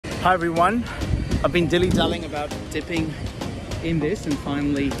Hi everyone, I've been dilly-dallying about dipping in this and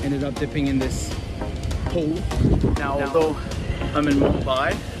finally ended up dipping in this pool. Now although I'm in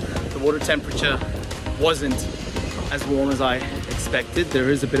Mumbai, the water temperature wasn't as warm as I expected. There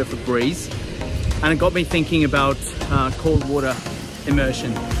is a bit of a breeze and it got me thinking about cold water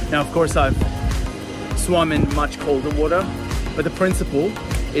immersion. Now of course I've swum in much colder water, but the principle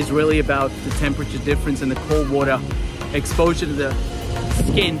is really about the temperature difference and the cold water exposure to the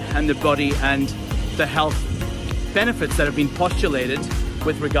skin and the body and the health benefits that have been postulated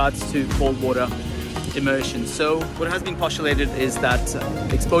with regards to cold water immersion. So what has been postulated is that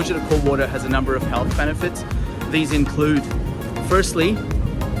exposure to cold water has a number of health benefits. These include, firstly,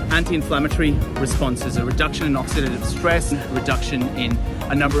 anti-inflammatory responses, a reduction in oxidative stress, a reduction in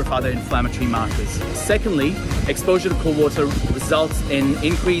a number of other inflammatory markers. Secondly, exposure to cold water results in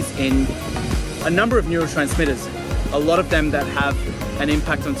increase in a number of neurotransmitters, a lot of them that have an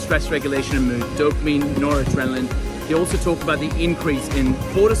impact on stress regulation and mood, dopamine, noradrenaline. They also talk about the increase in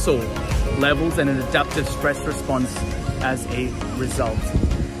cortisol levels and an adaptive stress response as a result.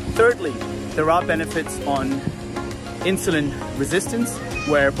 Thirdly, there are benefits on insulin resistance,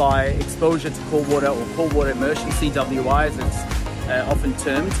 whereby exposure to cold water or cold water immersion, CWI as it's often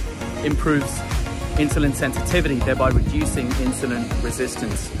termed, improves insulin sensitivity, thereby reducing insulin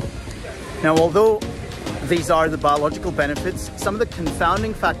resistance. Now, although these are the biological benefits, some of the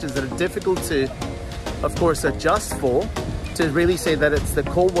confounding factors that are difficult to, of course, adjust for, to really say that it's the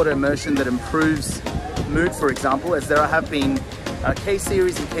cold water immersion that improves mood, for example, as there have been case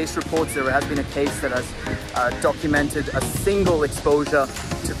series and case reports. There has been a case that has documented a single exposure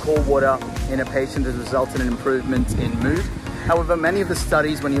to cold water in a patient has resulted in improvement in mood. However, many of the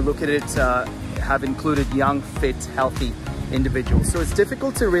studies, when you look at it, have included young, fit, healthy individuals. So it's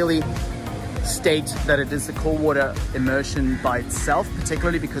difficult to really state that it is the cold water immersion by itself,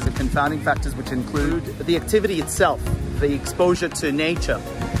 particularly because of confounding factors which include the activity itself, the exposure to nature,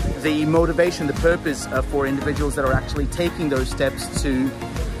 the motivation, the purpose for individuals that are actually taking those steps to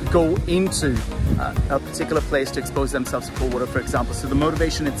go into a particular place to expose themselves to cold water, for example. So the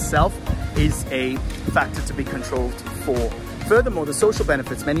motivation itself is a factor to be controlled for. Furthermore, the social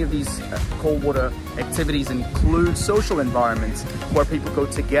benefits, many of these cold water activities include social environments where people go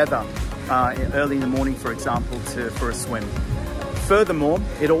together early in the morning, for example, for a swim. Furthermore,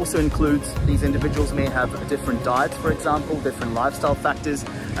 it also includes these individuals may have different diets, for example, different lifestyle factors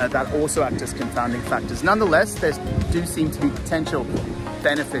that also act as confounding factors. Nonetheless, there do seem to be potential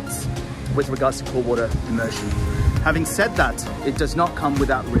benefits with regards to cold water immersion. Having said that, it does not come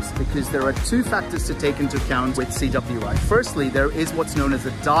without risk because there are two factors to take into account with CWI. Firstly, there is what's known as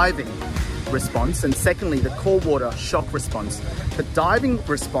a diving response, and secondly, the cold water shock response. The diving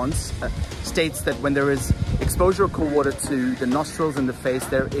response states that when there is exposure of cold water to the nostrils and the face,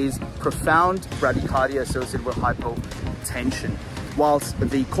 there is profound bradycardia associated with hypotension. Whilst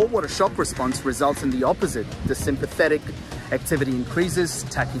the cold water shock response results in the opposite. The sympathetic activity increases,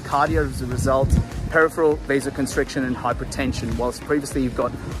 tachycardia as a result, peripheral vasoconstriction and hypertension, whilst previously you've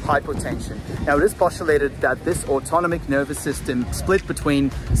got hypotension. Now it is postulated that this autonomic nervous system split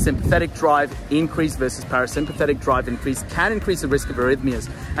between sympathetic drive increase versus parasympathetic drive increase can increase the risk of arrhythmias,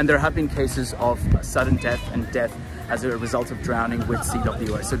 and there have been cases of sudden death and death as a result of drowning with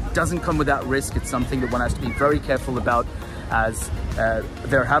CWI. So it doesn't come without risk. It's something that one has to be very careful about, as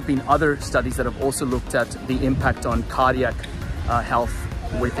there have been other studies that have also looked at the impact on cardiac health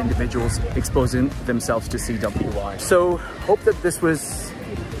with individuals exposing themselves to CWI. So hope that this was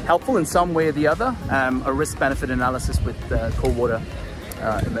helpful in some way or the other, a risk-benefit analysis with cold water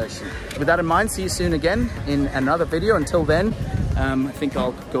immersion. With that in mind, see you soon again in another video. Until then, I think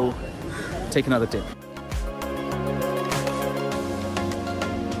I'll go take another dip.